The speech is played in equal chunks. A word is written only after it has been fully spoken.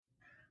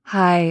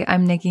Hi,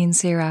 I'm Negin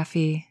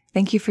Serafi.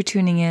 Thank you for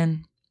tuning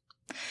in.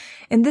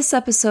 In this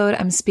episode,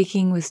 I'm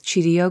speaking with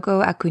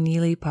Chidiogo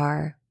Akunili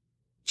Par.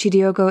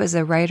 Chidiogo is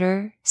a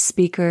writer,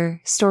 speaker,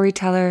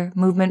 storyteller,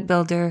 movement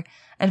builder,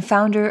 and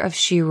founder of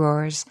She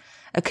Roars,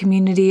 a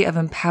community of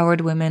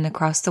empowered women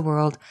across the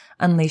world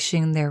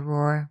unleashing their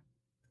roar.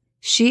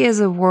 She is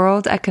a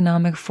World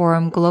Economic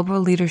Forum Global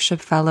Leadership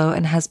Fellow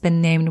and has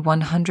been named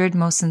 100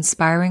 Most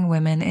Inspiring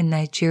Women in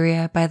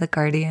Nigeria by The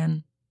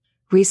Guardian.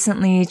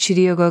 Recently,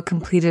 Chidiogo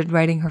completed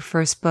writing her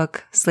first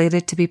book,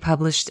 slated to be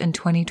published in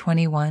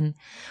 2021,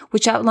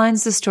 which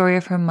outlines the story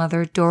of her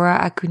mother, Dora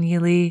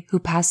Akunili, who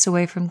passed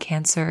away from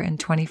cancer in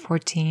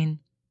 2014.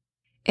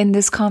 In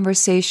this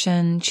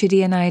conversation,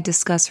 Chidi and I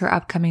discuss her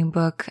upcoming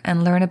book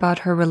and learn about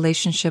her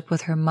relationship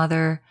with her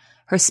mother,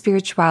 her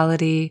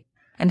spirituality,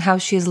 and how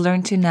she has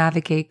learned to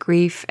navigate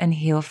grief and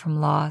heal from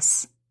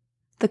loss.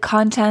 The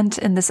content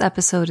in this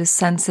episode is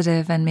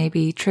sensitive and may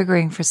be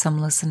triggering for some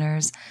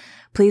listeners.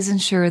 Please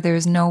ensure there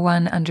is no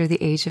one under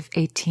the age of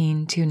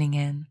 18 tuning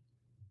in.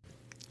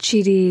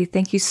 Chidi,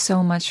 thank you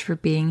so much for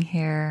being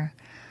here.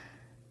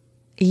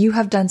 You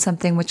have done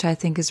something which I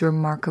think is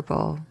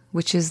remarkable,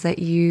 which is that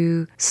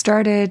you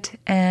started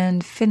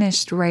and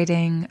finished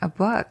writing a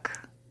book.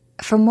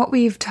 From what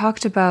we've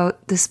talked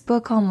about, this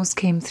book almost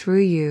came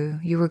through you.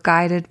 You were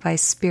guided by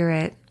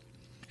spirit.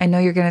 I know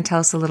you're going to tell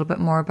us a little bit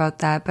more about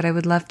that, but I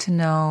would love to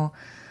know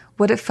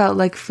what it felt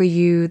like for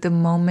you the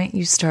moment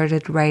you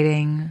started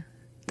writing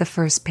the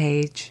first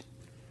page.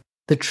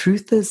 The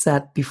truth is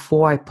that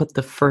before I put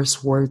the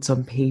first words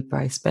on paper,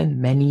 I spent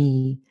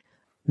many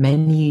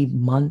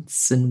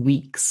months and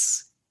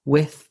weeks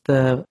with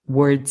the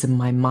words in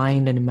my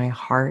mind and in my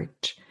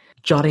heart,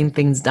 jotting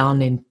things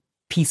down in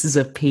pieces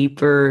of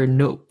paper,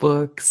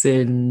 notebooks,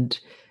 and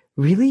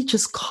really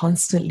just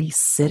constantly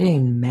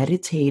sitting,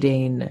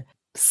 meditating,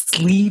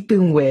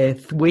 sleeping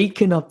with,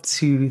 waking up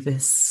to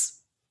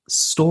this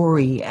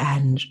story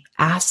and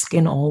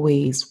asking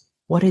always,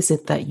 what is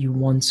it that you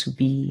want to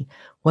be?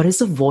 What is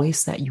the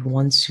voice that you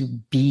want to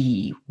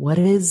be? What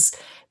is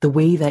the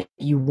way that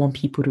you want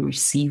people to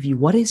receive you?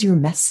 What is your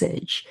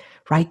message,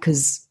 right?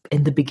 Because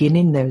in the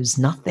beginning, there's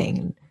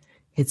nothing.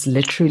 It's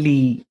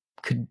literally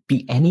could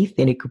be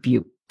anything. It could be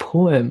a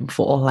poem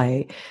for all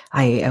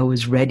I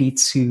was ready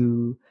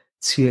to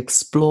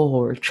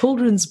explore, a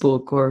children's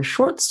book or a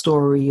short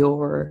story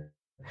or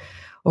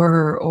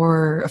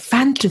a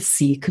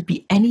fantasy. It could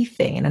be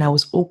anything, and I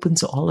was open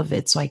to all of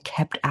it, so I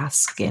kept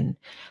asking.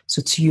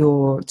 So to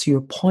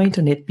your point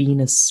on it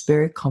being a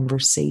spirit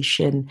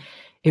conversation,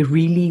 it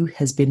really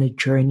has been a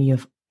journey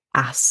of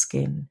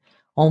asking,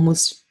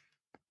 almost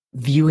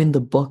viewing the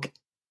book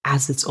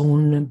as its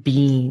own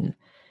being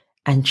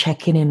and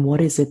checking in, what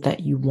is it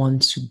that you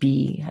want to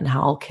be and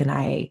how can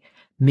I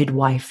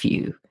midwife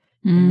you?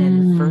 And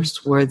then the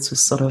first words was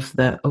sort of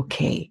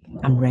okay,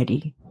 I'm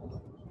ready.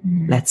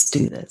 Let's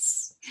do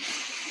this.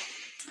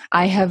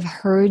 I have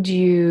heard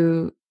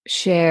you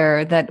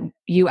share that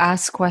you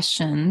ask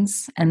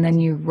questions and then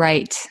you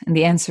write and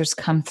the answers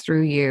come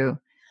through you.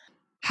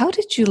 How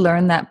did you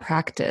learn that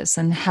practice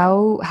and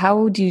how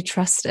do you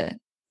trust it?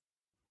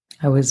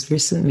 I was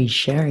recently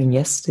sharing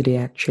yesterday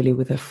actually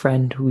with a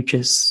friend who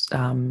just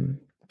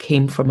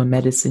came from a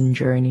medicine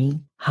journey,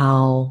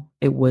 how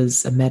it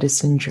was a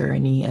medicine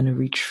journey and a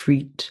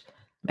retreat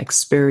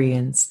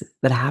experience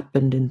that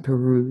happened in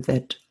Peru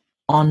that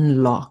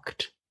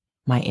unlocked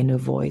my inner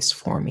voice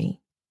for me.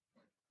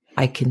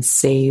 I can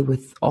say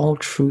with all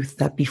truth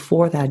that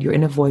before that, your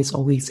inner voice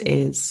always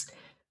is,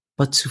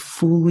 but to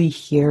fully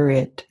hear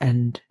it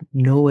and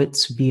know it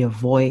to be a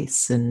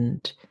voice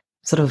and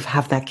sort of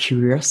have that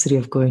curiosity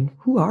of going,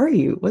 who are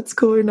you? What's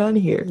going on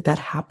here? That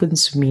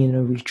happens to me in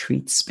a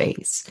retreat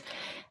space.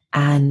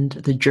 And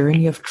the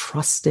journey of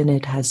trust in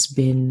it has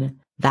been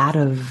that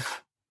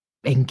of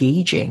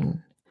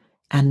engaging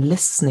and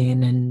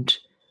listening and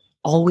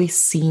always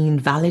seeing,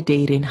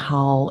 validating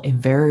how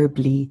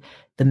invariably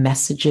the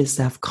messages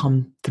that have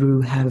come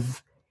through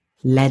have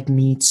led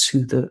me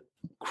to the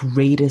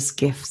greatest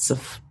gifts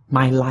of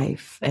my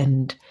life.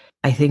 And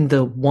I think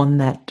the one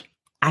that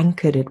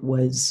anchored it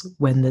was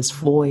when this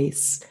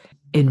voice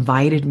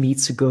invited me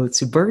to go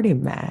to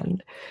Burning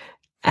Man.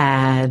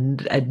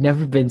 And I'd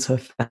never been to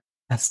a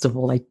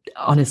festival. I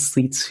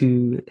honestly,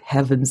 to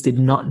heavens, did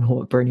not know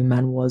what Burning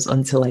Man was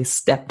until I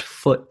stepped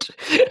foot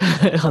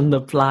on the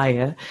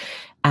playa.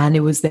 And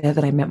it was there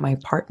that I met my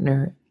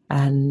partner,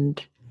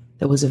 and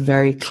there was a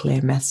very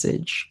clear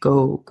message,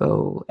 go,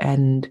 go.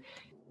 And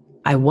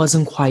I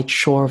wasn't quite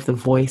sure of the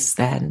voice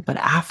then, but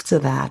after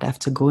that,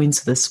 after going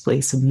to this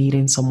place and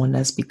meeting someone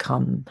that's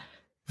become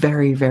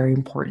very, very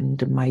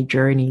important in my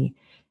journey,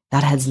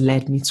 that has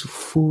led me to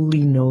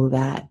fully know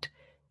that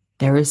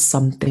there is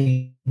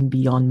something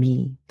beyond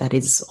me that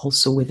is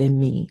also within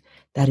me,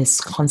 that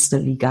is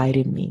constantly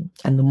guiding me.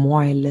 And the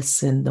more I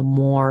listen, the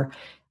more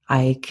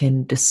I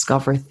can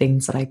discover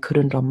things that I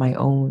couldn't on my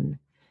own.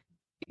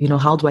 You know,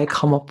 how do I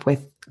come up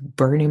with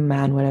Burning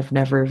Man when I've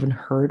never even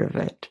heard of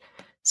it?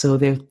 So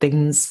there are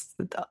things,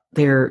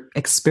 there are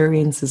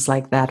experiences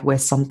like that where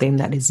something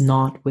that is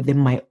not within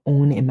my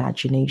own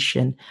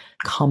imagination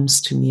comes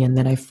to me, and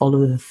then I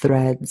follow the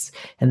threads,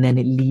 and then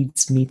it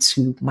leads me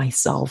to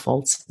myself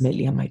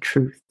ultimately and my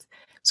truth.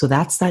 So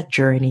that's that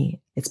journey.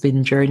 It's been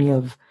a journey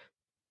of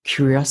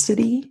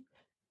curiosity,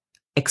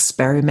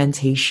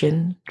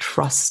 experimentation,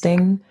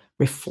 trusting,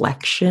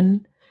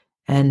 reflection,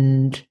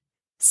 and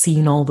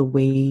seeing all the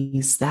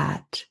ways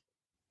that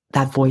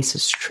that voice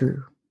is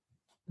true.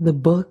 The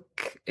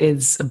book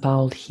is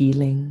about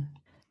healing.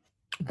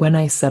 When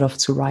I set off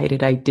to write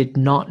it, I did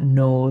not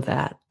know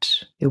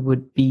that it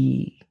would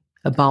be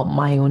about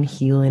my own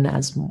healing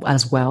as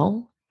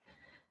well.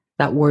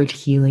 That word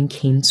healing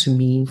came to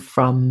me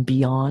from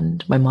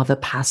beyond. My mother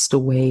passed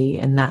away,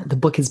 and that the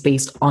book is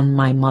based on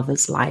my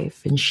mother's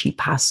life, and she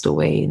passed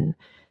away in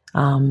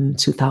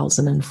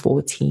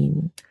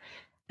 2014.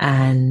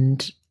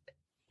 And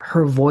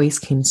her voice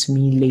came to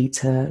me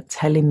later,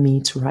 telling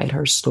me to write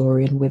her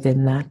story, and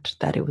within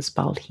that it was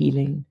about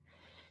healing.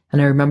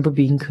 And I remember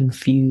being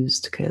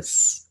confused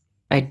because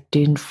I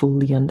didn't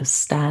fully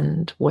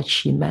understand what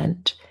she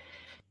meant.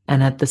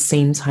 And at the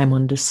same time,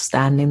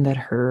 understanding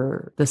that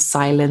the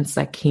silence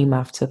that came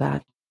after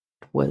that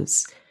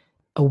was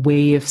a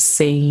way of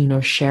saying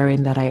or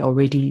sharing that I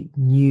already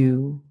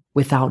knew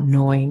without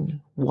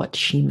knowing what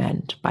she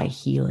meant by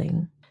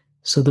healing.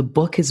 So the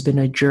book has been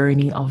a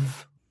journey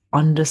of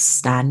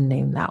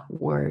understanding that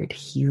word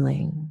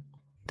healing,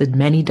 the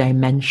many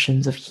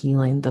dimensions of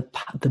healing,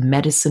 the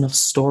medicine of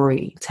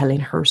story, telling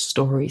her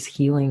stories,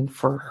 healing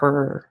for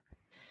her,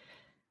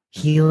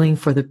 healing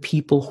for the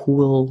people who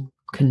will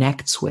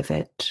connect with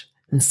it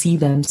and see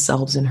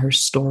themselves in her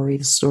story,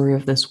 the story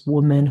of this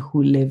woman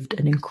who lived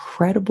an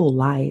incredible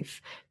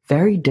life,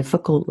 very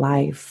difficult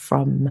life,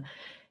 from,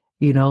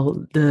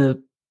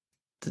 the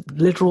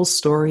literal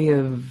story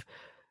of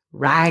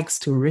rags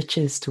to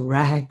riches to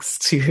rags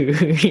to,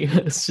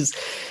 it's just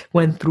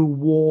went through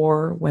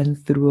war, went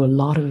through a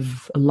lot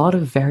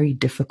of very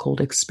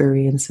difficult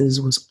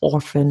experiences, was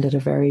orphaned at a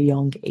very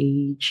young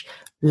age,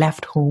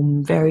 left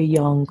home very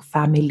young,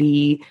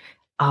 family,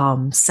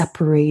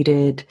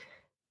 separated,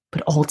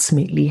 but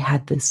ultimately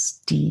had this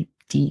deep,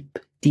 deep,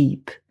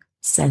 deep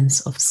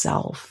sense of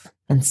self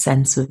and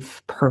sense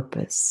of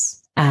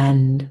purpose.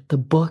 And the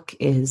book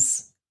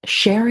is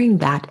sharing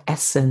that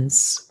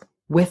essence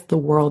with the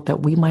world,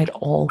 that we might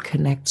all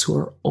connect to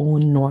our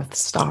own North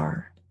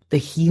Star, the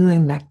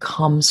healing that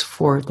comes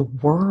for the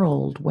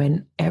world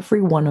when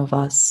every one of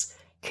us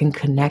can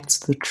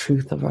connect to the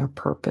truth of our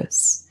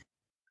purpose.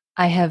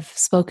 I have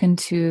spoken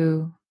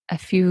to a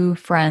few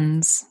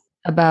friends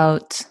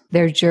about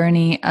their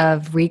journey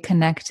of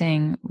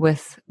reconnecting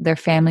with their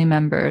family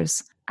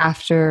members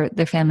after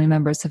their family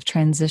members have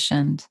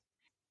transitioned.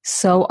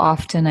 So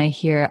often I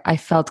hear, I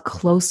felt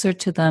closer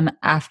to them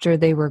after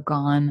they were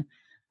gone.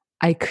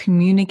 I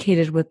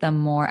communicated with them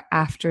more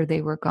after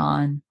they were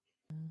gone.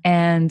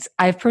 And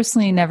I've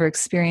personally never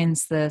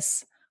experienced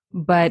this,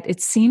 but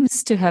it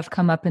seems to have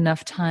come up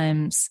enough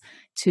times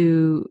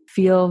to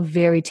feel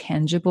very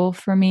tangible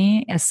for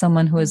me as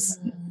someone who has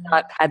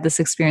not had this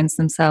experience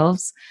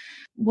themselves.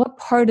 What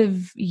part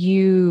of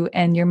you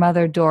and your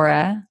mother,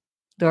 Dora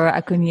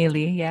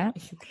Akunyili, yeah?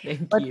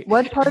 Thank you.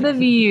 What part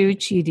of you,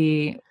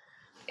 Chidi,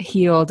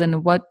 healed,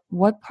 and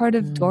what part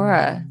of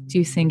Dora do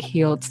you think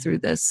healed through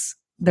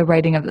the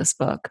writing of this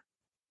book?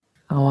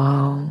 Oh,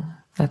 wow.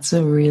 That's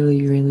a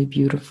really, really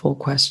beautiful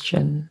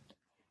question.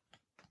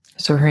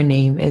 So her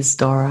name is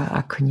Dora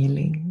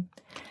Akunyili,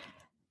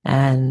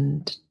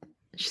 and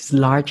she's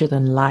larger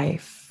than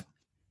life,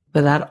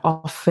 but that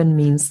often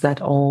means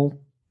that all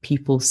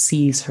people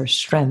sees her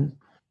strength.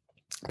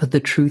 But the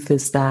truth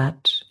is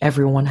that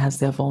everyone has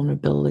their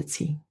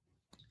vulnerability.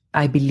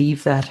 I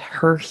believe that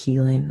her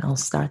healing, I'll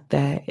start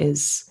there,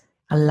 is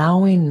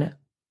allowing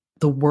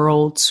the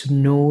world to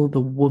know the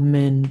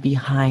woman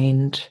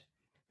behind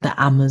the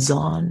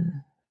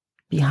Amazon,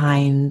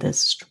 behind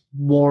this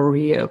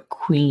warrior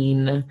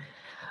queen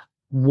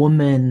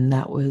woman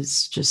that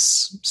was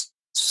just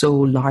so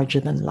larger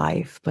than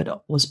life,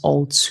 but was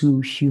all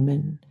too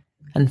human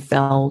and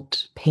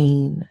felt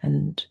pain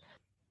and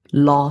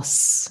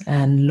loss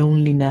and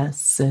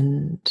loneliness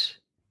and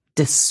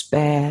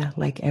despair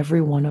like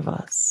every one of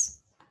us,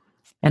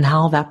 and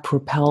how that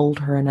propelled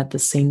her, and at the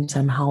same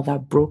time how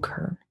that broke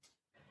her.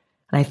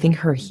 And I think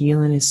her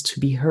healing is to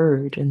be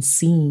heard and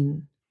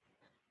seen,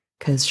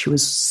 because she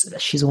was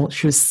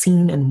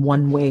seen in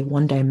one way,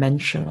 one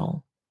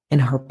dimensional, in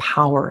her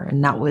power,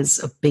 and that was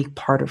a big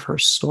part of her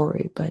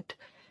story. But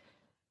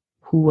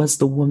who was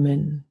the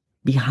woman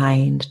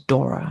behind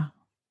Dora?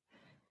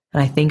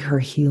 And I think her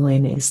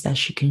healing is that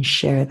she can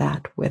share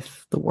that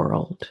with the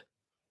world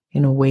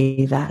in a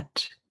way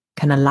that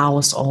can allow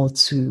us all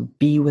to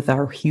be with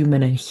our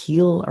human and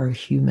heal our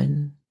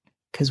human.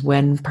 Because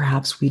when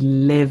perhaps we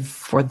live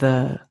for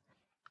the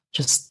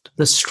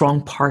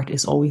strong part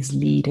is always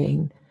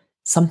leading,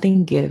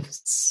 something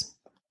gives.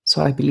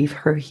 So I believe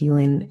her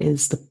healing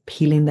is the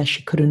healing that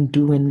she couldn't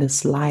do in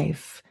this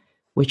life,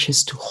 which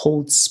is to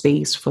hold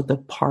space for the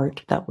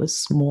part that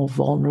was more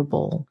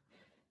vulnerable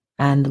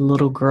and the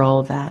little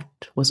girl that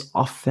was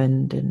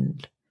orphaned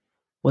and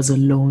was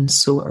alone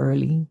so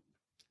early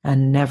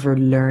and never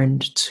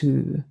learned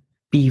to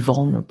be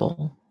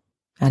vulnerable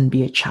and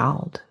be a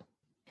child.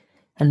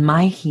 And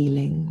my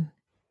healing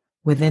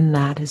within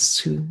that is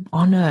to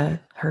honor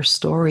her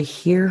story,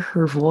 hear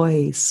her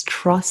voice,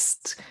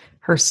 trust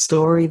her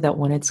story, that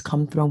when it's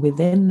come through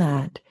within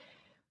that,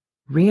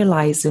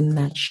 realizing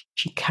that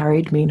she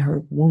carried me in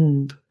her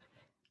womb,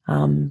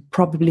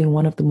 probably in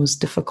one of the most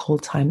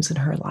difficult times in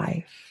her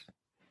life.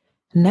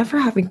 Never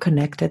having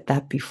connected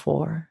that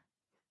before.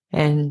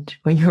 And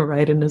when you're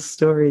writing a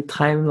story,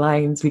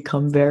 timelines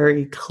become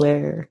very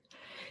clear.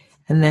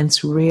 And then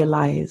to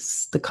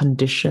realize the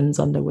conditions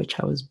under which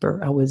I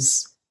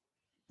was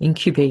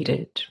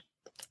incubated,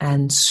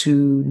 and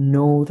to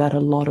know that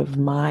a lot of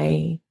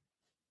my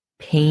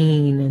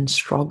pain and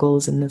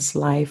struggles in this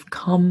life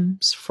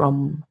comes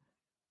from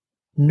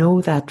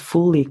what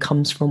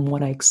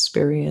I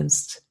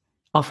experienced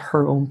of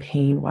her own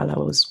pain while I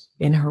was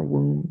in her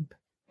womb.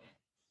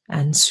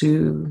 And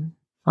to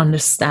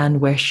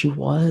understand where she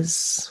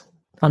was,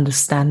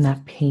 understand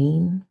that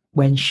pain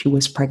when she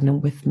was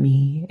pregnant with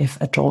me,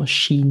 if at all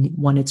she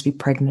wanted to be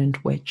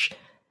pregnant, which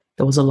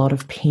there was a lot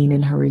of pain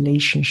in her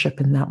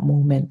relationship in that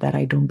moment that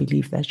I don't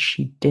believe that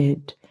she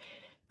did.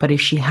 But if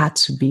she had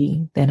to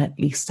be, then at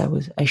least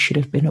I should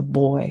have been a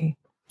boy.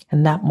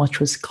 And that much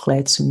was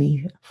clear to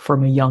me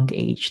from a young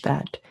age,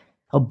 that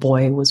a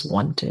boy was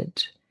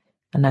wanted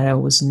and that I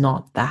was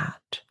not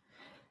that.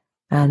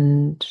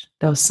 And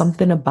there was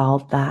something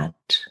about that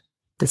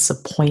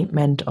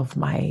disappointment of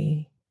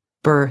my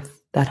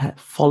birth that had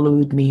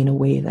followed me in a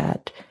way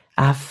that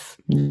I've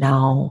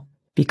now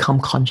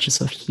become conscious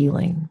of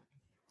healing.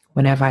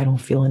 Whenever I don't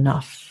feel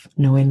enough,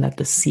 knowing that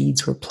the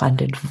seeds were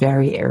planted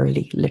very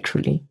early,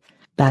 literally,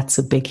 that's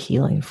a big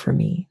healing for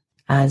me,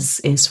 as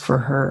is for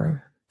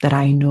her, that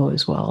I know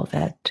as well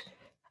that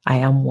I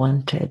am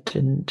wanted,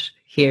 and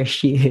here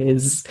she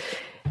is,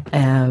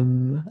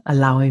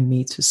 allowing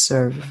me to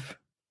serve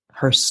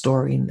her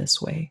story in this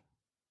way.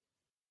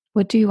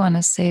 What do you want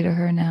to say to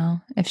her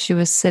now? If she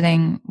was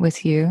sitting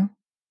with you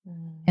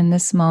in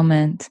this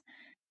moment,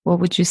 what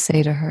would you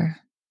say to her?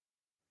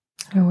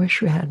 I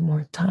wish we had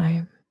more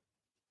time.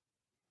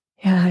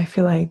 Yeah, I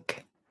feel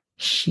like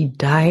she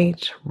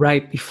died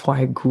right before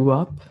I grew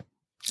up.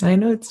 And I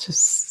know it's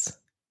just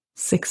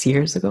 6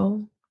 years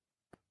ago.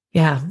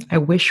 Yeah, I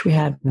wish we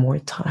had more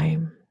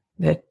time,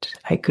 that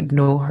I could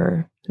know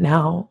her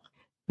now,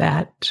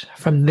 that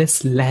from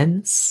this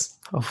lens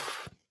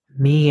of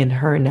me and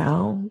her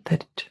now,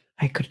 that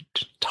I could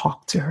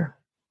talk to her.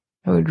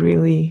 I would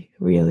really,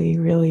 really,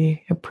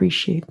 really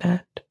appreciate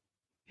that.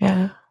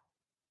 Yeah,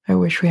 I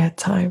wish we had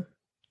time.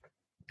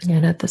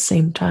 And at the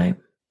same time,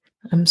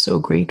 I'm so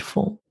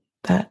grateful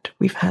that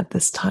we've had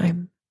this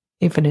time,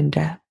 even in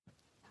death.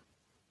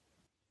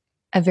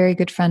 A very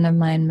good friend of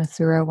mine,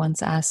 Mathura,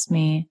 once asked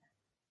me,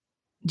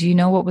 do you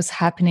know what was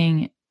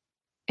happening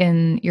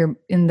in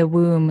the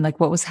womb? Like,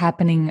 what was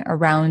happening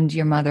around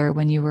your mother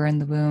when you were in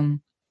the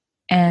womb?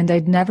 And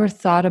I'd never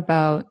thought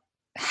about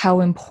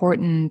how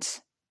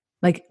important,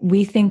 like,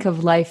 we think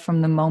of life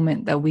from the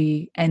moment that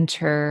we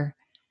enter,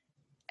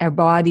 our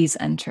bodies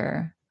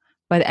enter.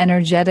 But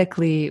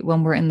energetically,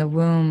 when we're in the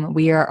womb,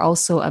 we are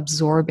also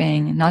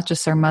absorbing not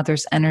just our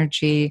mother's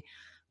energy,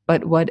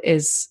 but what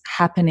is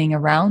happening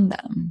around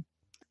them.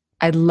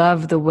 I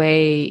love the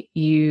way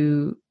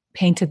you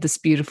painted this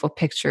beautiful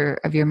picture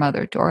of your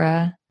mother,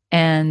 Dora.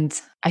 And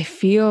I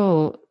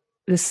feel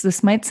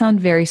this might sound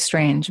very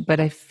strange, but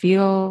I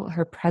feel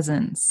her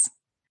presence.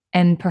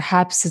 And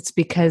perhaps it's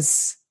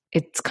because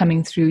it's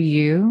coming through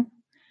you.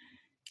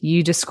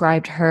 You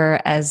described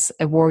her as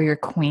a warrior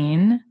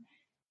queen,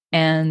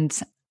 and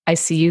I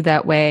see you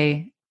that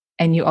way.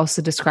 And you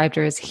also described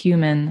her as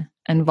human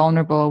and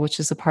vulnerable, which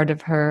is a part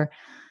of her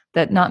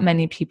that not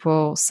many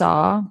people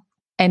saw.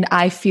 And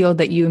I feel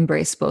that you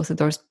embrace both of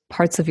those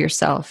parts of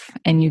yourself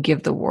and you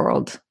give the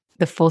world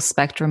the full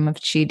spectrum of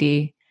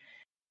Chidi.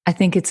 I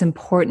think it's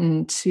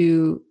important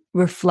to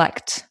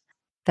reflect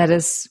that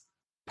is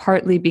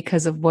partly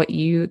because of what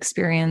you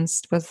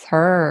experienced with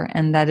her.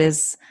 And that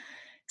is,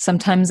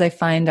 sometimes I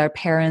find our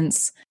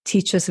parents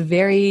teach us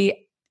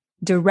very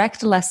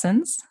direct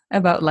lessons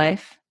about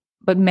life,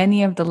 but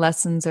many of the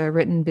lessons are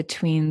written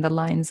between the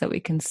lines that we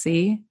can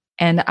see.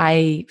 And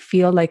I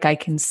feel like I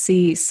can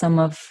see some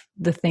of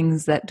the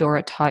things that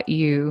Dora taught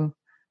you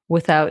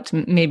without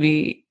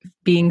maybe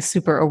being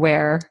super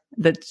aware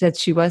that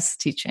she was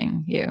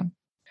teaching you.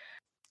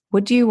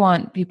 What do you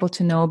want people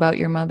to know about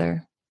your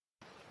mother?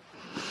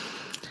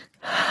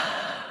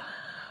 I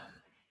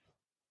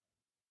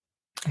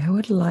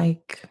would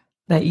like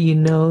that you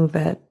know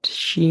that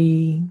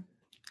she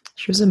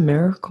was a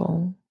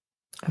miracle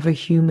of a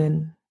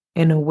human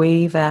in a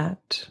way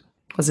that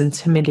was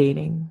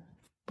intimidating.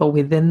 But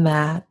within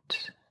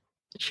that,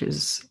 she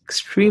was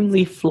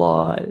extremely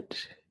flawed.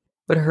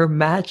 But her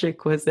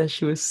magic was that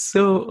she was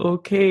so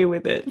okay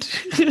with it.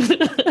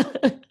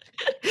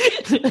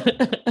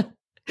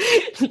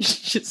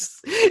 she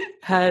just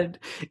had,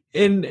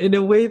 in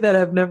a way that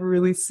I've never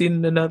really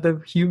seen another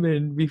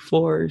human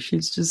before.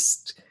 She's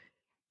just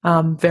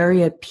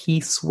very at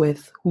peace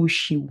with who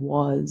she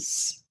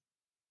was.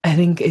 I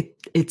think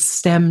it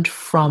stemmed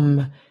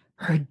from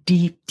her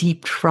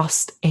deep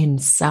trust in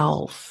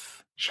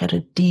self. She had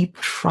a deep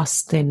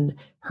trust in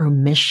her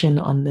mission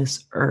on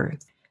this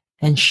earth.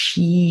 And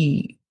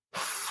she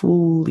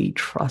fully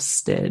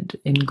trusted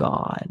in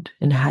God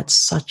and had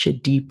such a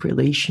deep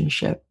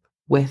relationship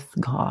with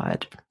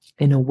God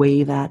in a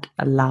way that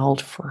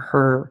allowed for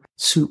her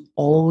to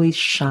always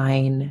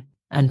shine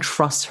and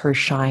trust her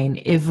shine,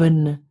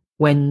 even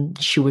when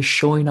she was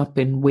showing up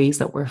in ways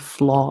that were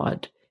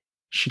flawed.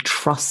 She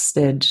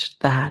trusted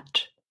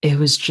that it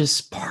was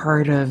just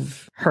part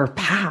of her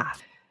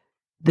path.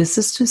 This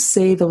is to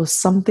say there was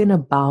something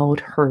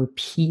about her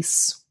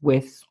peace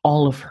with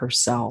all of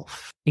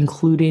herself,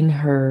 including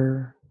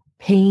her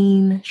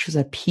pain. She was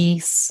at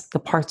peace. The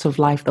parts of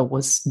life that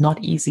was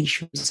not easy,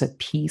 she was at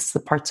peace.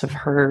 The parts of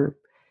her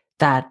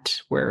that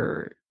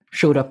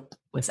showed up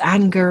with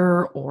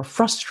anger or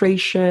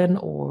frustration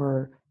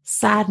or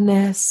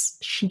sadness,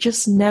 she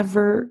just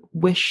never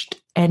wished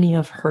any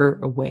of her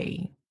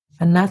away.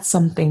 And that's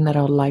something that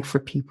I would like for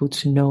people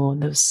to know.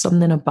 There's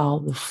something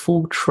about the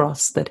full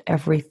trust that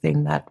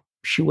everything that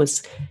she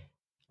was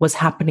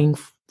happening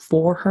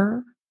for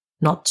her,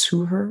 not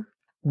to her.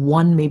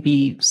 One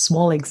maybe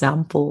small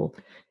example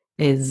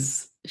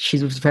is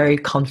she was a very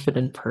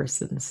confident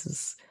person.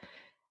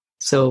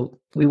 So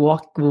we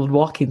would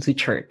walk into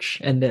church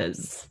and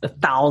there's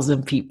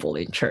 1,000 people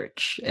in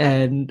church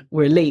and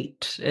we're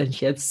late and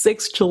she had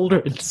 6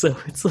 children. So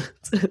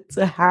it's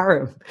a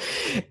harem.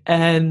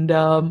 And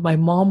my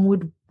mom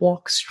would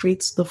walk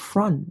straight to the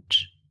front,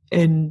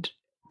 and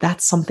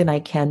that's something I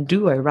can't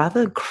do. I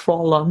rather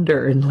crawl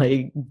under and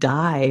like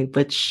die.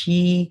 But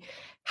she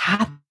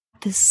had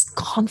this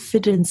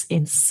confidence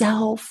in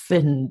self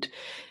and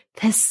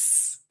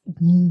this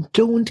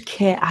don't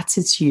care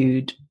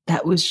attitude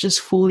that was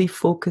just fully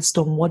focused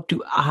on what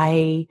do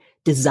I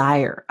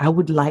desire. I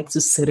would like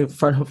to sit in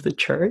front of the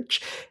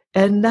church,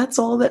 and that's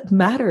all that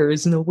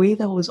matters, in a way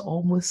that was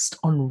almost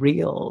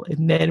unreal.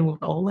 And then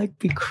we'd all like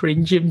be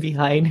cringing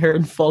behind her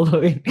and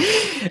following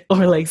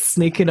or like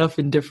sneaking up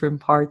in different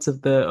parts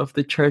of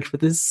the church. But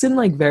this is in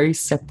like very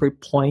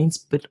separate points,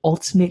 but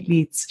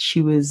ultimately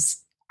she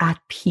was at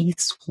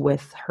peace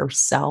with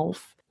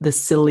herself. The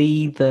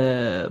silly,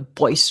 the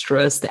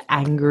boisterous, the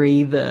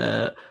angry,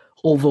 the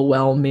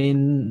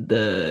overwhelming,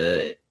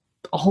 the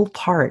all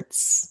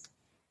parts.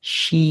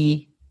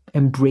 She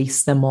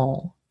embraced them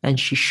all, and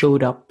she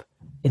showed up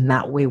in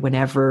that way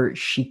whenever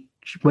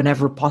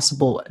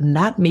possible. And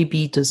that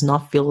maybe does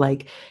not feel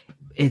like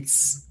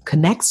it's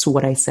connects to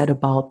what I said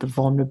about the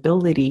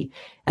vulnerability.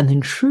 And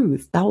in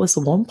truth, that was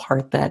the one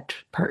part that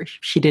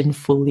she didn't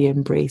fully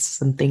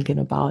embrace. And thinking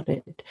about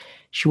it,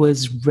 she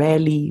was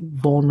rarely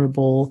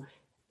vulnerable.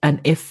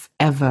 And if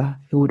ever,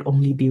 it would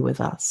only be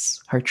with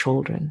us, her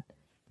children.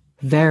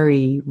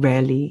 Very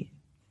rarely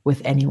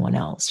with anyone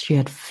else. She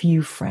had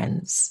few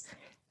friends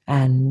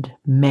and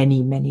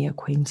many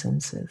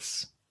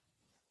acquaintances.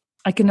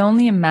 I can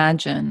only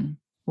imagine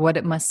what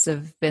it must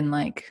have been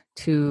like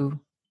to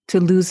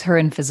lose her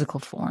in physical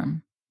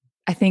form.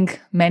 I think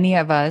many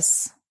of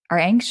us are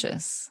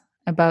anxious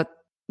about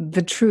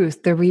the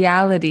truth, the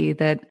reality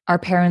that our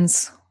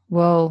parents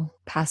will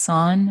pass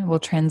on, will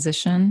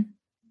transition.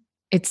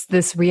 It's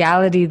this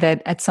reality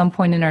that at some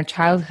point in our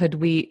childhood,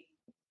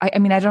 I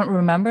mean, I don't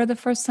remember the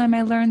first time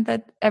I learned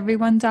that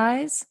everyone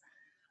dies,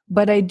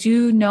 but I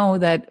do know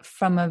that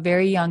from a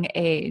very young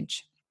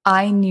age,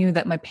 I knew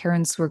that my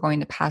parents were going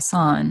to pass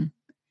on.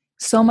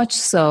 So much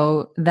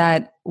so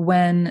that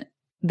when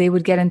they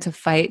would get into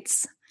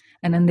fights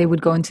and then they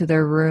would go into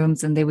their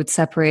rooms and they would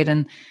separate,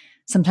 and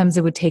sometimes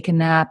they would take a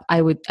nap,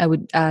 I would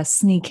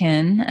sneak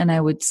in and I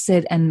would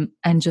sit and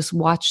just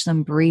watch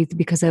them breathe,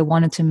 because I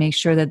wanted to make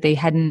sure that they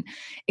hadn't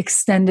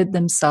extended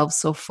themselves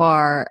so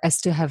far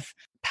as to have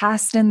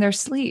passed in their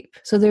sleep.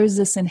 So there's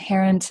this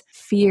inherent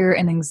fear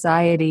and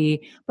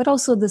anxiety, but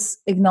also this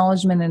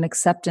acknowledgement and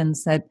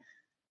acceptance that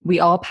we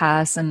all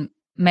pass, and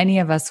many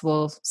of us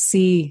will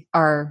see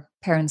our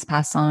parents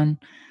pass on.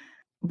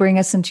 Bring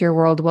us into your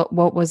world.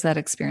 What was that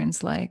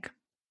experience like?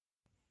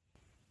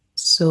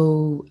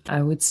 So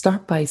I would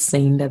start by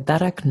saying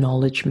that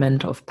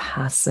acknowledgement of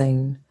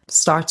passing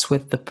starts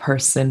with the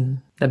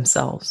person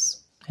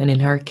themselves. And in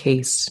her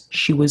case,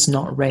 she was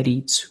not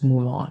ready to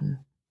move on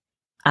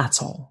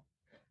at all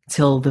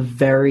till the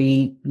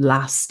very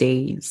last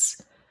days.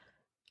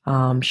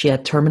 She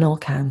had terminal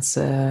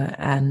cancer,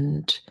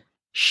 and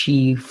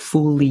she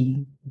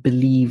fully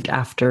believed,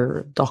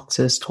 after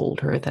doctors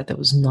told her that there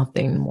was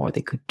nothing more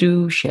they could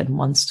do, she had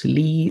months to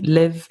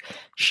live,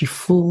 she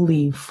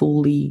fully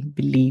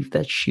believed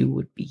that she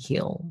would be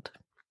healed.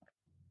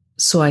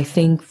 So I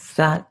think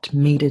that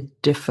made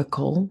it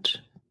difficult,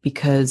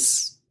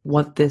 because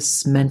what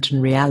this meant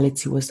in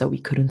reality was that we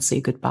couldn't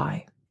say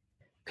goodbye,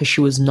 because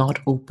she was not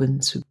open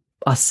to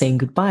us saying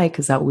goodbye,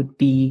 because that would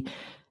be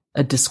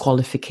a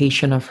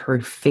disqualification of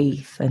her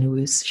faith.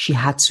 And she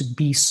had to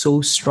be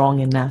so strong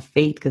in that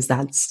faith, because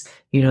that's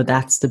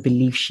the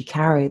belief she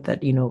carried,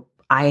 that,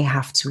 I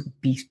have to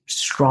be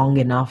strong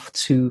enough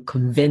to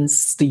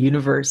convince the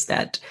universe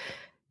that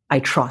I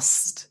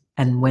trust.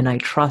 And when I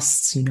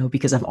trust,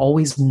 because I've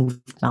always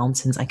moved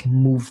mountains, I can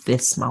move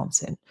this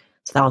mountain.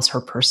 So that was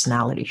her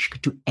personality. She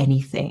could do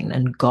anything,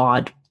 and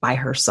God by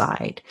her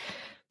side.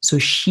 So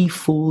she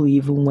fully,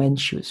 even when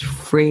she was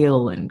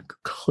frail and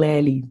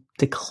clearly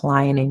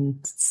declining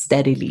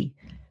steadily,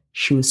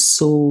 she was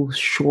so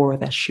sure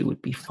that she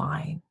would be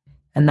fine.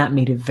 And that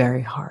made it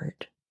very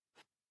hard.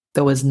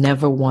 There was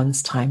never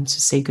once time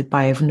to say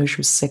goodbye, even though she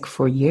was sick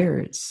for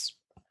years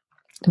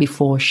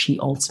before she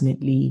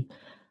ultimately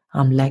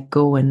let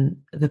go. And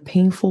the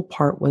painful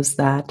part was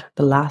that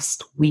the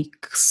last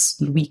week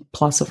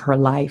plus of her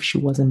life, she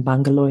was in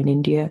Bangalore in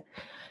India,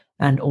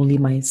 and only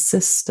my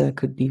sister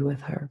could be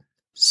with her.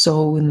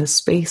 So in the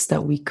space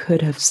that we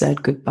could have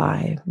said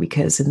goodbye,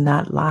 because in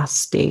that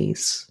last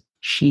days,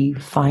 she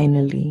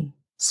finally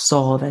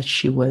saw that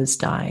she was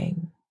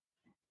dying.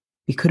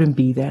 We couldn't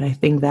be there. And I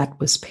think that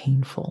was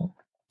painful.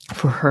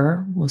 For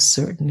her, most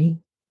certainly,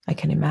 I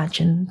can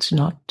imagine,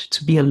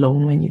 to be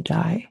alone when you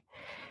die.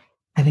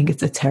 I think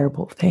it's a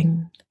terrible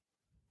thing.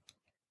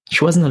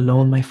 She wasn't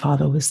alone. My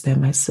father was there,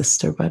 my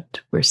sister,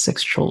 but we're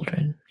 6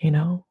 children,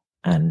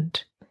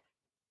 and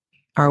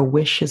our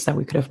wish is that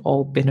we could have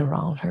all been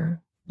around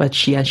her. But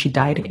she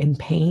died in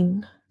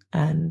pain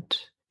and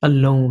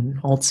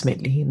alone,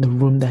 ultimately, in the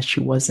room that she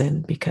was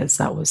in, because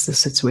that was the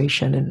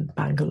situation in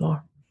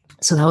Bangalore.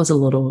 So that was a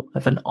little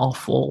of an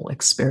awful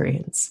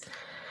experience.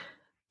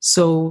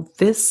 So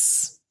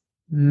this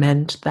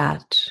meant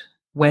that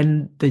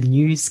when the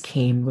news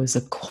came, it was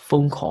a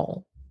phone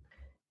call.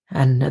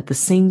 And at the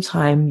same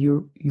time,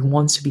 you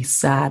want to be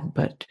sad,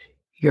 but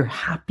you're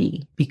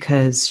happy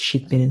because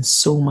she'd been in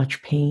so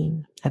much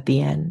pain at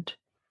the end.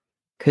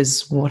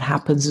 Because what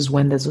happens is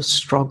when there's a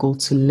struggle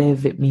to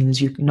live, it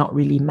means you're not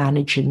really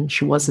managing.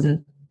 She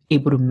wasn't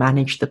able to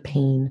manage the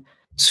pain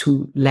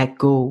to let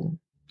go.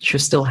 She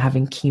was still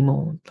having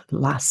chemo the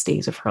last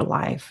days of her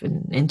life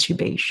and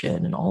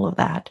intubation and all of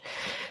that.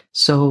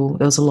 So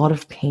there was a lot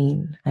of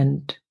pain,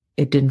 and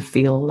it didn't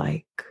feel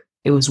like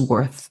it was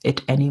worth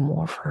it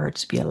anymore for her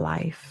to be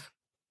alive.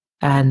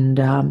 And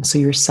so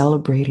you're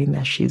celebrating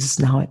that she's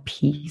now at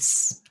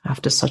peace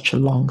after such a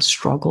long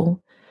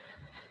struggle.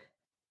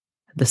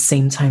 At the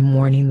same time,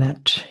 mourning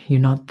that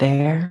you're not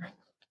there,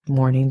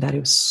 mourning that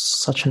it was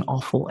such an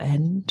awful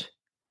end.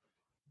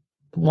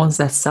 Once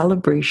that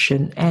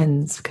celebration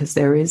ends, because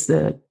there is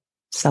the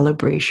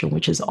celebration,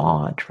 which is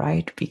odd,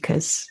 right?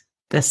 Because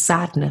there's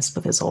sadness,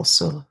 but there's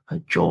also a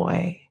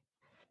joy.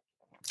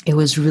 It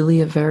was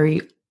really a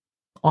very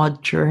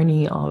odd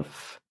journey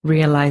of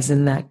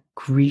realizing that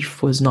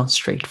grief was not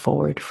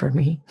straightforward for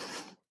me,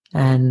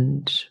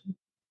 and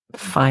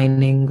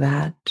finding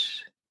that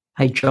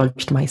I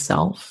judged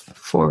myself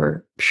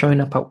for showing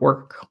up at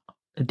work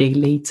a day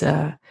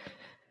later,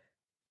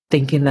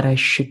 thinking that I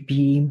should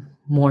be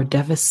more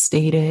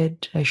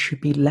devastated, I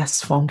should be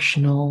less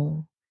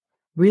functional,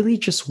 really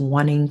just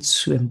wanting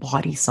to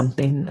embody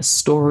something, a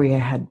story I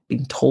had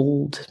been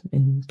told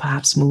in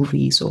perhaps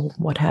movies or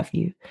what have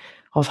you,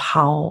 of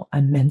how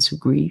I'm meant to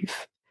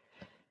grieve.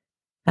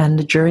 And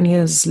the journey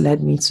has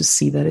led me to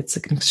see that it's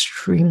an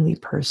extremely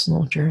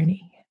personal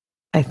journey.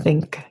 I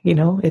think,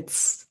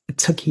 it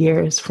took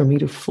years for me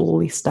to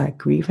fully start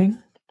grieving.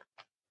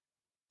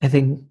 I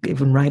think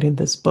even writing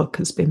this book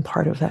has been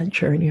part of that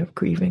journey of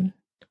grieving.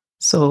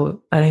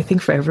 So, and I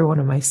think for every one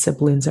of my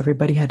siblings,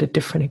 everybody had a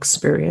different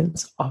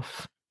experience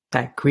of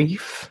that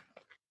grief.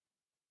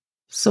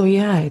 So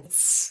yeah,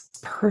 it's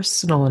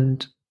personal,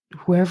 and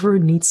whoever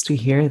needs to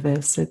hear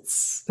this,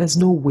 there's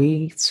no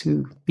way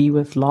to be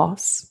with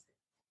loss.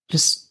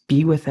 Just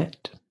be with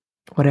it.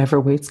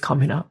 Whatever way it's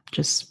coming up,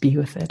 just be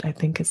with it. I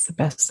think it's the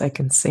best I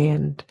can say.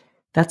 And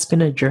that's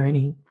been a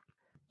journey.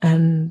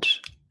 And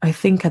I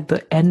think at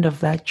the end of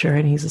that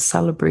journey is a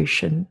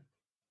celebration,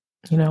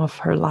 of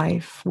her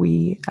life.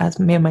 As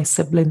me and my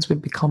siblings,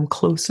 we've become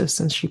closer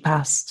since she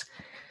passed,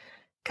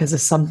 because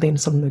it's something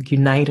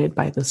united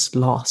by this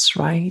loss,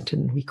 right?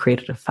 And we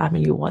created a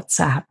family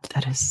WhatsApp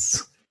that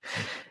is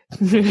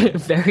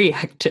very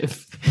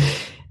active.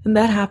 And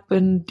that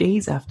happened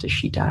days after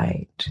she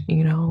died,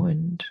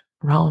 and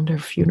around her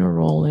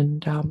funeral.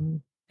 And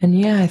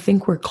yeah, I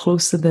think we're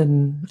closer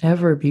than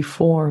ever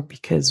before,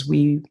 because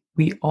we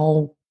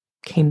all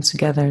came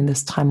together in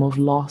this time of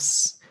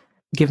loss,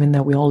 given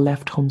that we all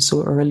left home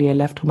so early. I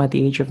left home at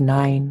the age of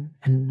 9,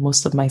 and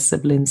most of my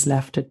siblings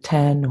left at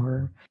 10,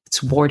 or it's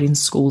boarding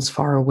schools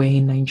far away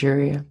in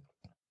Nigeria.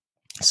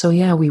 So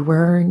yeah, we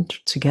weren't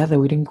together.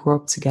 We didn't grow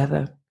up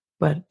together.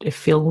 But it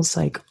feels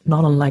like,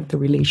 not unlike the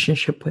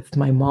relationship with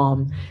my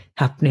mom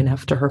happening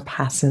after her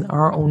passing,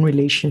 our own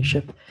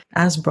relationship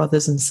as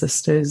brothers and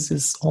sisters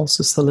is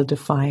also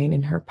solidifying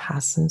in her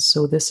passing.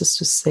 So this is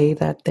to say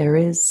that there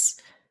is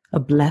a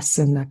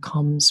blessing that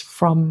comes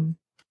from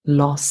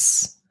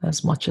loss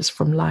as much as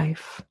from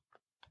life.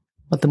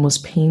 But the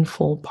most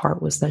painful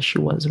part was that she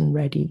wasn't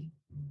ready.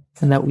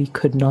 and that we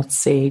could not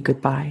say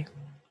goodbye.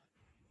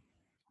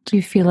 Do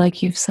you feel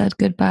like you've said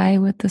goodbye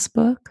with this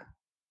book?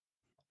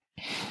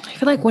 I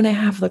feel like when I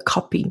have the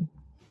copy,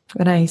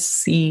 when I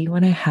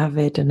have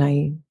it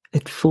and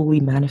it fully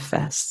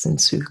manifests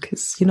into,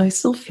 because, it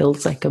still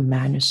feels like a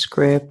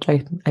manuscript.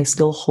 I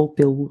still hope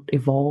it will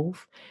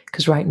evolve,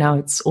 because right now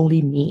it's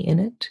only me in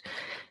it.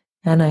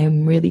 And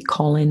I'm really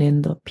calling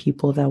in the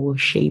people that will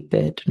shape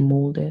it and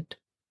mold it.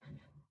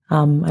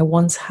 I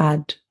once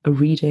had a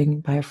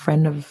reading by a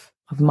friend of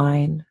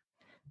mine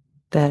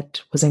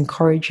that was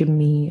encouraging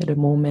me at a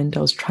moment.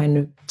 I was trying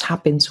to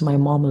tap into my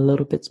mom a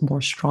little bit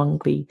more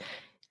strongly.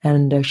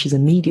 And she's a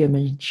medium,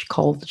 and she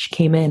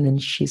came in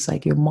and she's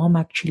like, your mom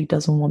actually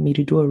doesn't want me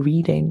to do a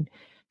reading.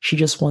 She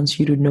just wants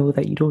you to know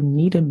that you don't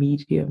need a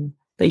medium,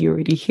 that you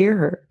already hear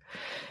her.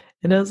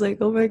 And I was like,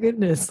 oh my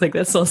goodness, like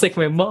that sounds like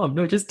my mom.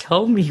 No, just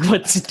tell me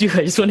what to do.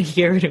 I just want to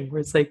hear it. And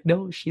it's like,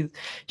 no,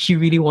 she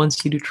really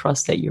wants you to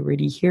trust that you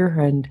already hear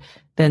her. And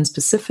then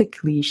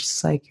specifically,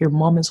 she's like, your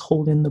mom is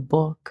holding the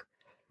book.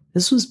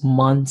 This was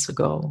months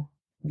ago,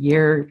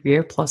 year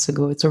plus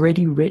ago. It's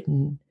already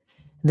written.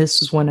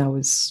 This was when I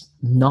was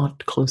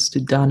not close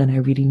to done, and I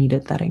really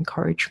needed that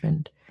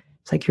encouragement.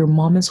 It's like, your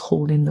mom is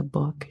holding the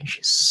book and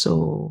she's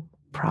so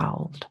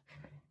proud.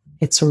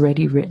 It's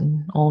already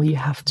written. All you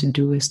have to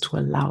do is to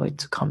allow it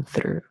to come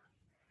through.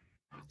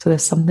 So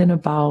there's something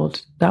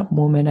about that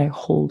moment. I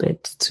hold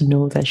it to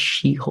know that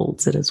she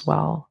holds it as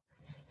well,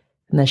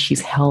 and that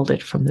she's held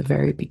it from the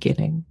very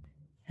beginning,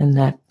 and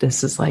that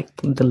this is like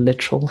the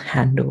literal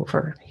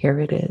handover. Here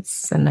it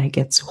is, and I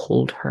get to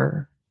hold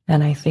her.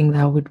 And I think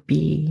that would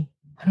be,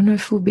 I don't know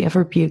if it will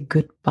ever be a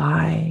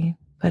goodbye,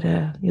 but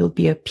it'll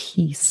be a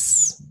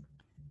peace.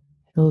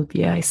 It'll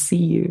be, I see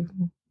you,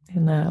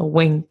 and a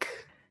wink.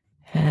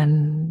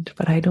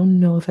 But I don't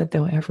know that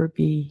there'll ever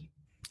be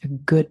a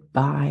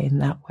goodbye in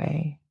that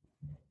way.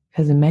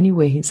 Because in many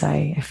ways,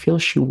 I feel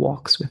she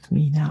walks with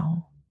me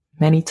now.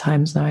 Many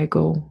times now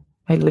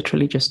I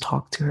literally just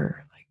talk to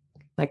her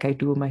like I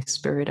do with my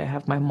spirit. I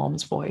have my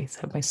mom's voice,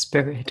 I have my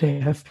spirit. I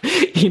have,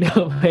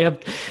 I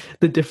have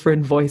the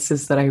different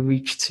voices that I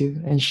reach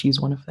to, and she's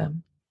one of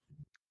them.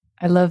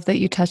 I love that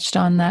you touched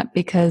on that,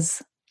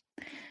 because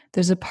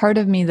there's a part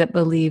of me that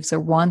believes or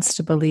wants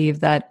to believe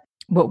that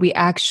what we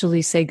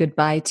actually say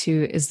goodbye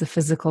to is the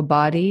physical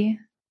body,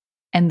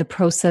 and the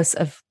process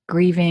of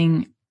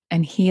grieving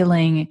and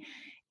healing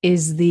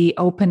is the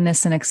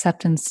openness and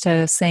acceptance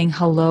to saying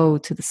hello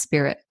to the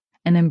spirit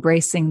and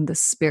embracing the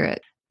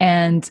spirit.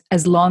 And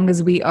as long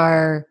as we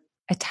are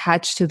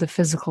attached to the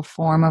physical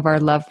form of our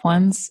loved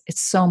ones,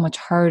 it's so much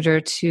harder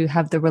to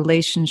have the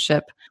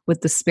relationship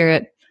with the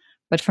spirit.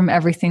 But from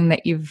everything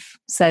that you've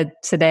said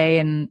today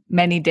and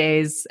many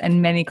days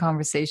and many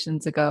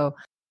conversations ago,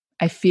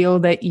 I feel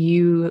that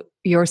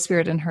your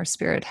spirit and her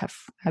spirit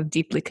have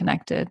deeply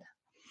connected.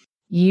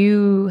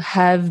 You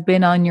have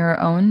been on your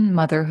own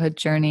motherhood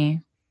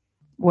journey.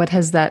 What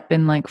has that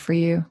been like for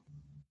you?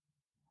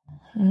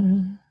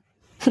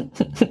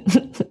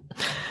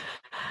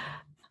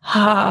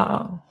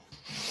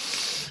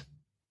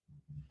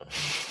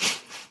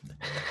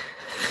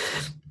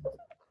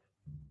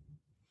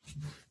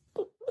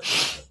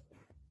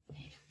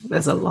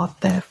 There's a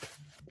lot there.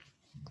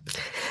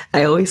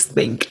 I always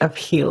think I've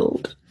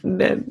healed, and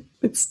then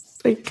it's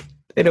like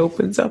it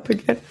opens up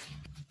again.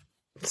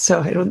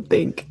 So I don't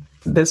think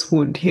this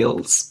wound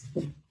heals.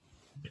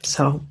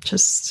 So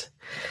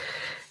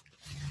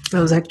I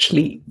was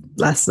actually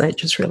last night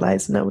just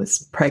realizing I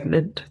was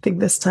pregnant. I think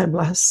this time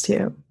last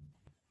year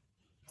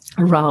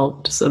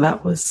around. So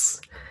that was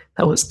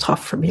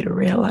tough for me to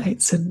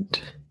realize, and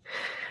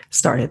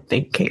started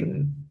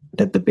thinking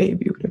that the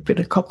baby would have been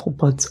a couple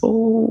months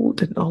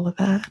old and all of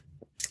that.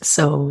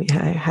 So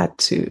yeah, I had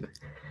to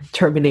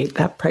terminate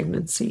that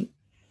pregnancy.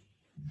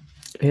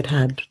 It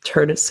had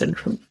Turner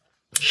syndrome.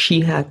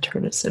 She had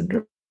Turner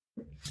syndrome.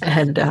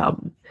 And I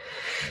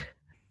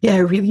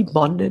really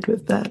bonded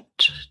with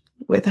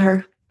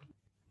her.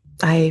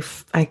 I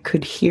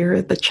could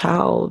hear the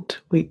child.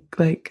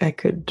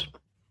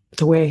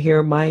 The way I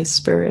hear my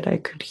spirit, I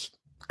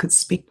could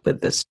speak with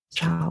this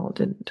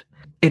child, and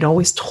it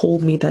always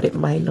told me that it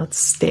might not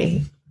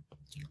stay,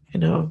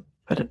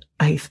 but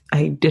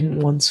I didn't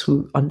want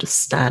to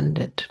understand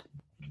it.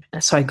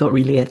 So I got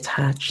really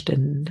attached,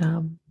 and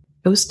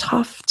it was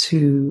tough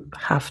to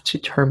have to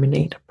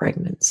terminate a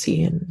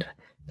pregnancy. And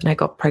then I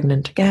got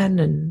pregnant again,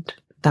 and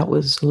that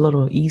was a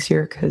little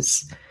easier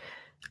because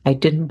I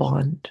didn't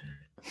bond.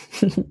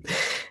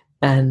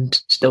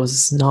 And there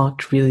was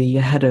not really,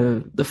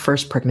 the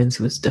first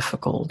pregnancy was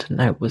difficult,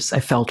 and I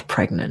felt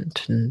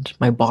pregnant, and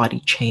my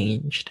body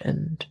changed,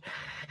 and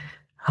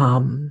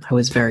I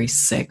was very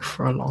sick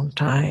for a long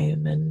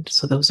time. And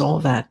so there was all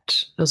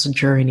that. There was a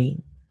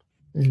journey.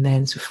 And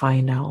then to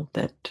find out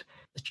that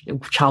the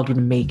child would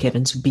make it,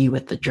 and to be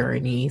with the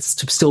journey,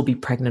 to still be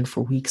pregnant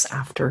for weeks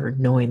after,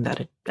 knowing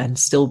that and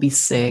still be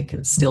sick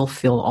and still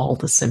feel all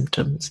the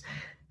symptoms.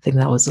 I think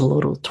that was a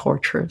little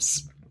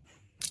torturous.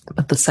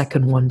 But the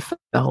second one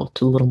felt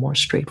a little more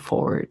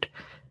straightforward.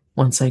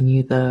 once I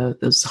knew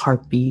there's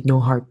heartbeat, no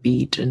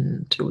heartbeat,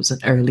 and it was an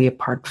earlier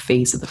part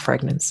phase of the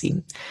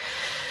pregnancy.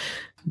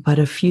 But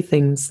a few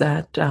things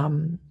that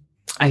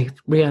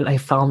I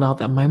found out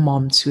that my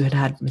mom too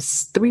had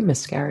 3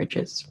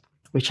 miscarriages,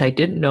 which I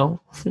didn't know.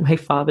 My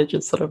father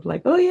just sort of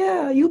like, oh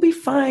yeah, you'll be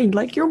fine,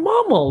 like your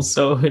mom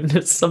also. And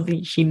it's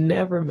something she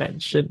never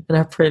mentioned. And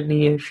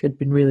apparently she had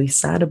been really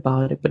sad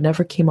about it, but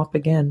never came up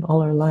again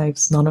all our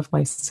lives. None of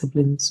my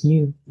siblings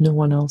knew. No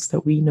one else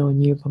that we know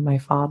knew but my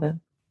father.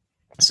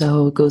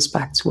 So it goes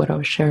back to what I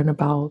was sharing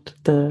about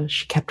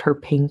she kept her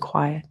pain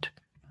quiet.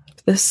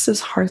 This is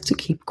hard to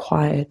keep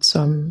quiet,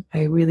 so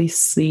I really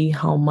see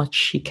how much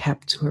she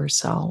kept to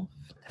herself.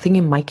 I think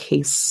in my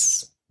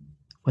case,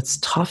 what's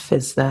tough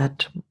is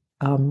that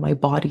my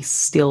body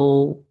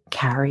still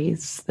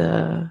carries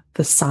the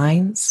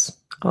signs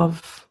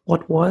of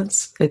what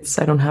was.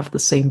 I don't have the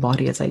same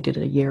body as I did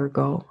a year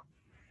ago.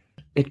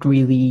 It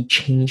really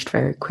changed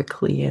very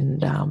quickly,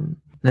 and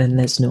then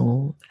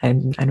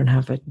I don't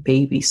have a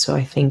baby, so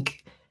I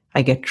think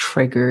I get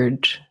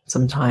triggered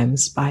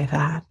sometimes by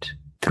that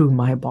through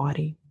my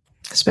body,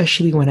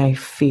 especially when I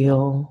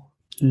feel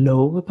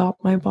low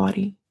about my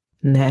body.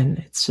 And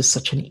then it's just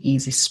such an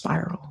easy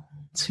spiral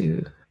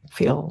to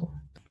feel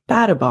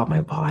bad about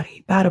my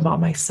body, bad about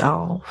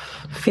myself,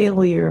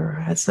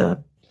 failure as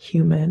a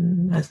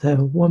human, as a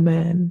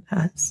woman,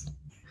 as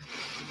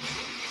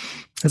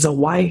a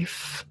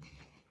wife.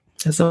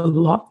 There's a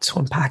lot to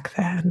unpack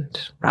there.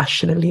 And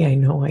rationally, I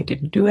know I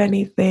didn't do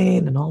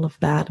anything and all of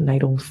that, and I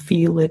don't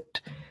feel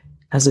it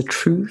as a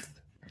truth.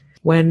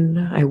 When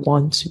I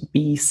want to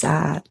be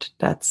sad,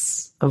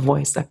 that's a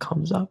voice that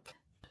comes up.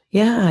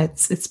 Yeah,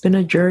 it's been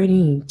a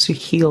journey to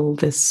heal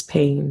this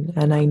pain,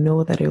 and I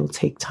know that it will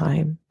take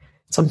time.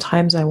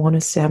 Sometimes I want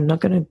to say I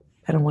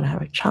don't want to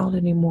have a child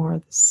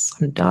anymore.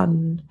 I'm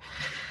done.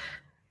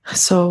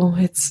 So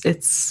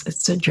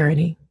it's a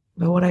journey.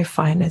 But what I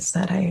find is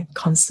that I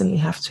constantly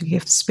have to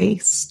give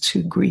space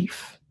to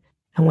grief.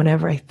 And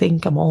whenever I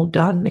think I'm all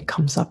done, it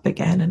comes up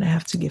again and I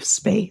have to give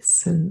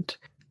space. And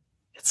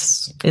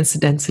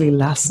incidentally,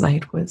 last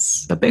night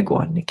was a big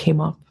one. It came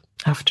up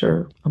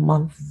after a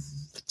month,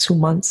 2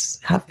 months.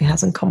 It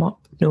hasn't come up.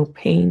 No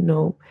pain,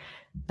 no.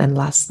 Then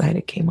last night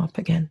it came up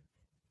again.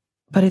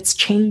 But it's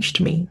changed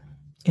me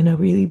in a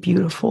really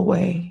beautiful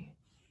way.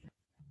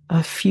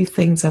 A few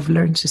things I've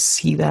learned to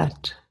see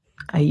that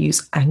I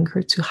use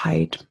anger to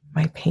hide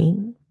my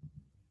pain.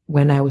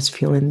 When I was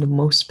feeling the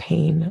most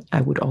pain,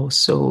 I would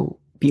also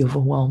be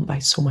overwhelmed by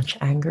so much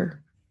anger.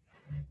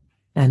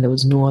 And there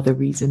was no other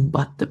reason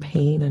but the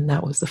pain. And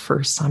that was the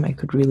first time I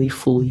could really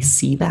fully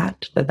see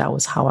that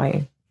was how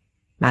I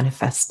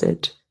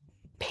manifested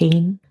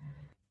pain.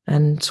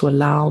 And to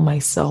allow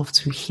myself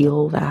to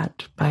heal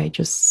that by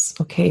just,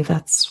 okay,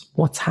 that's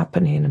what's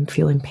happening. I'm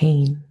feeling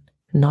pain.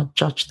 And not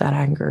judge that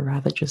anger,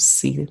 rather just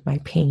see my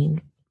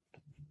pain.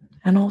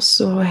 And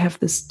also I have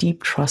this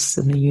deep trust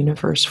in the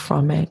universe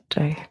from it.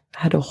 I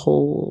had a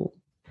whole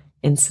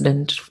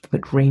incident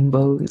with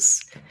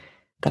rainbows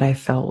that I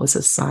felt was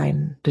a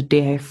sign. The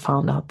day I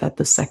found out that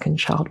the second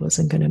child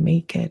wasn't going to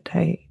make it,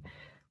 I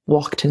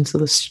walked into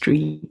the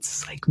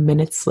streets like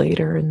minutes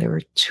later and there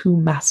were 2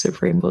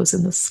 massive rainbows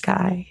in the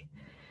sky.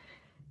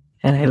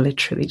 And I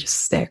literally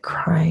just started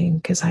crying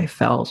because I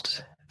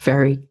felt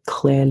very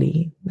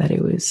clearly that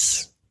it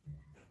was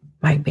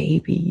my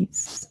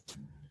babies,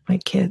 my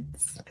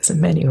kids, because in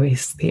many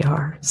ways they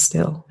are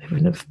still,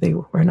 even if they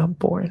were not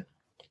born.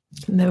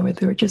 And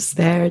they were just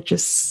there,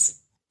 just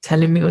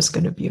telling me it was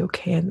going to be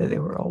okay and that they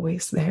were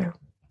always there.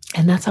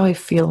 And that's how I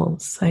feel.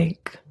 It's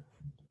like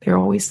they're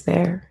always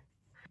there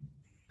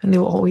and they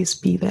will always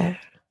be there.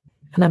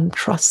 And I'm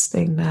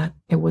trusting that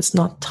it was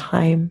not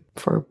time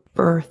for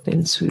birth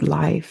into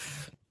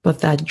life, but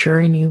that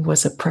journey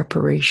was a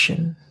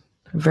preparation,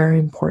 a very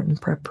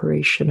important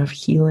preparation of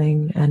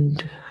healing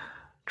and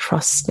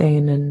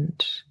trusting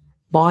and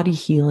body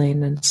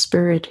healing and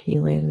spirit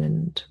healing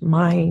and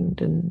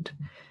mind and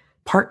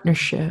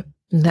partnership.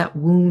 And that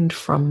wound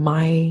from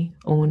my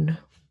own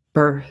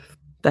birth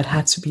that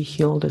had to be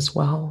healed as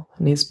well.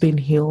 And it's been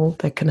healed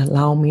that can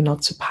allow me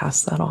not to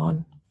pass that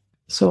on.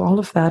 So all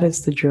of that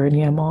is the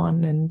journey I'm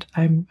on, and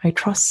I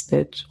trust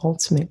it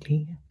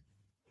ultimately.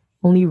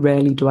 Only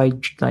rarely do I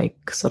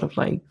sort of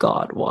like,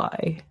 God,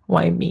 why?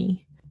 Why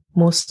me?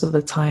 Most of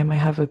the time I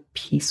have a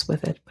peace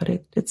with it, but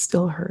it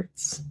still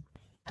hurts.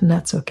 And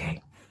that's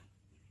okay.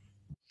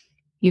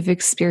 You've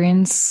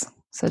experienced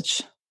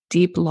such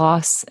deep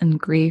loss and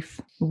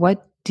grief.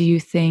 What do you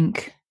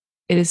think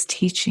it is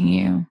teaching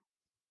you?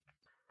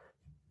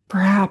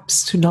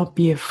 Perhaps to not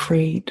be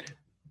afraid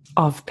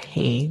of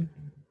pain,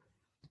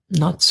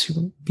 not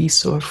to be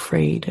so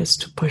afraid as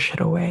to push it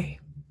away,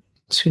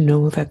 to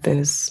know that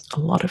there's a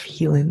lot of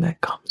healing that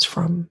comes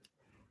from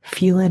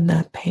feeling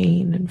that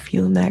pain and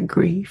feeling that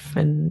grief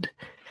and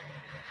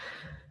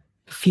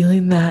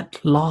feeling that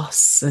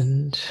loss,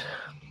 and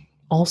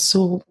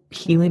also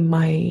healing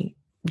my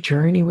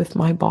journey with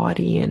my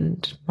body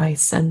and my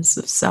sense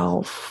of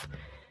self,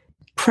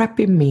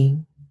 prepping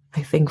me,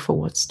 I think, for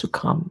what's to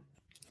come.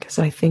 Because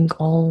I think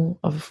all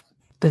of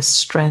the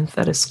strength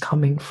that is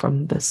coming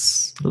from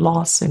this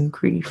loss and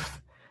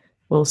grief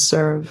will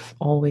serve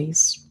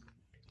always.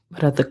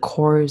 But at the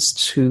core is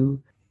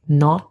to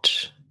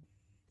not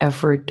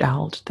ever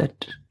doubt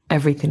that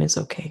everything is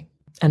okay,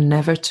 and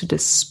never to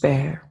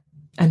despair,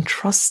 and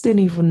trust in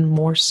even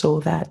more so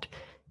that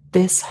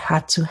this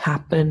had to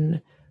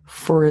happen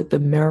for the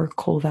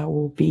miracle that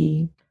will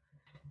be.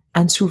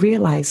 And to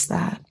realize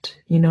that,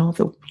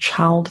 the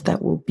child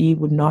that will be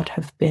would not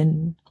have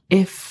been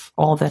if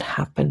all that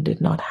happened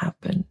did not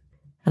happen.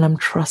 And I'm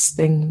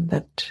trusting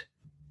that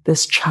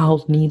this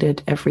child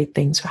needed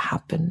everything to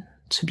happen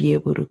to be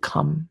able to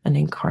come and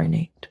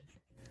incarnate.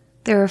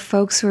 There are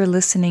folks who are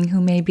listening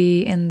who may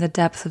be in the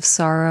depth of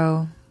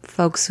sorrow,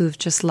 folks who've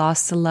just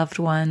lost a loved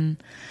one,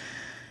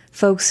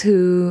 folks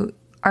who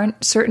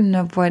aren't certain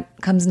of what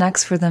comes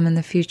next for them in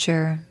the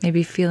future,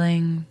 maybe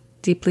feeling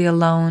deeply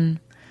alone.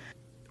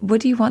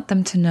 What do you want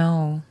them to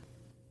know?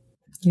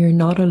 You're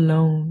not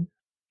alone.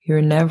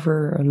 You're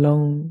never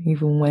alone,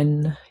 even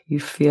when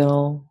you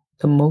feel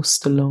the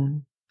most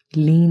alone.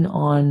 Lean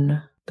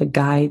on the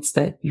guides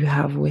that you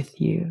have with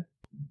you.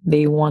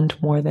 They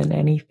want more than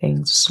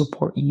anything to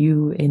support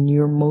you in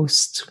your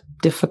most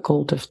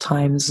difficult of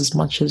times as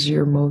much as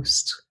your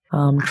most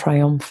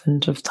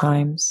triumphant of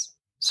times.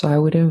 So I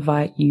would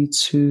invite you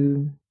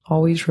to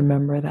always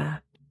remember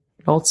that.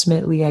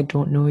 Ultimately, I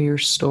don't know your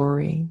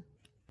story,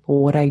 but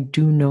what I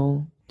do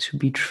know to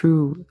be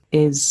true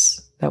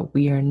is that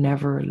we are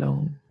never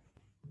alone.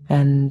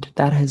 And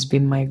that has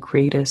been my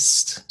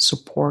greatest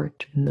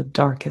support in the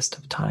darkest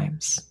of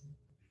times.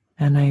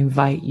 And I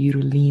invite you to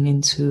lean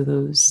into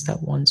those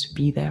that want to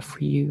be there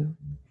for you.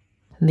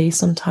 And they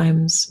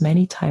sometimes,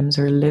 many times,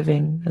 are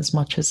living as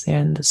much as they're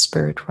in the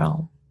spirit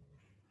realm.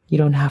 You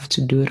don't have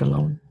to do it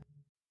alone.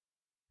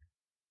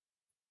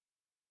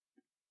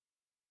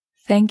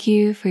 Thank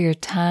you for your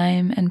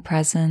time and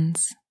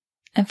presence,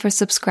 and for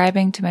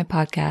subscribing to my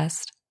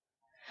podcast.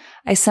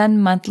 I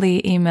send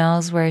monthly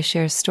emails where I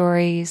share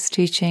stories,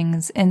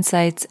 teachings,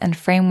 insights, and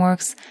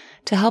frameworks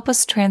to help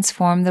us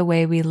transform the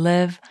way we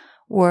live,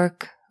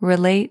 work,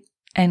 relate,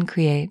 and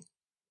create.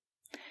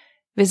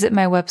 Visit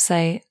my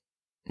website,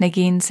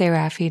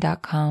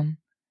 NaginSerafi.com,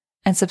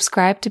 and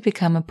subscribe to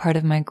become a part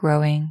of my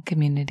growing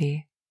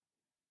community.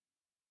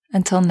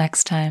 Until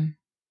next time,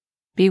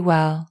 be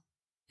well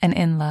and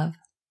in love.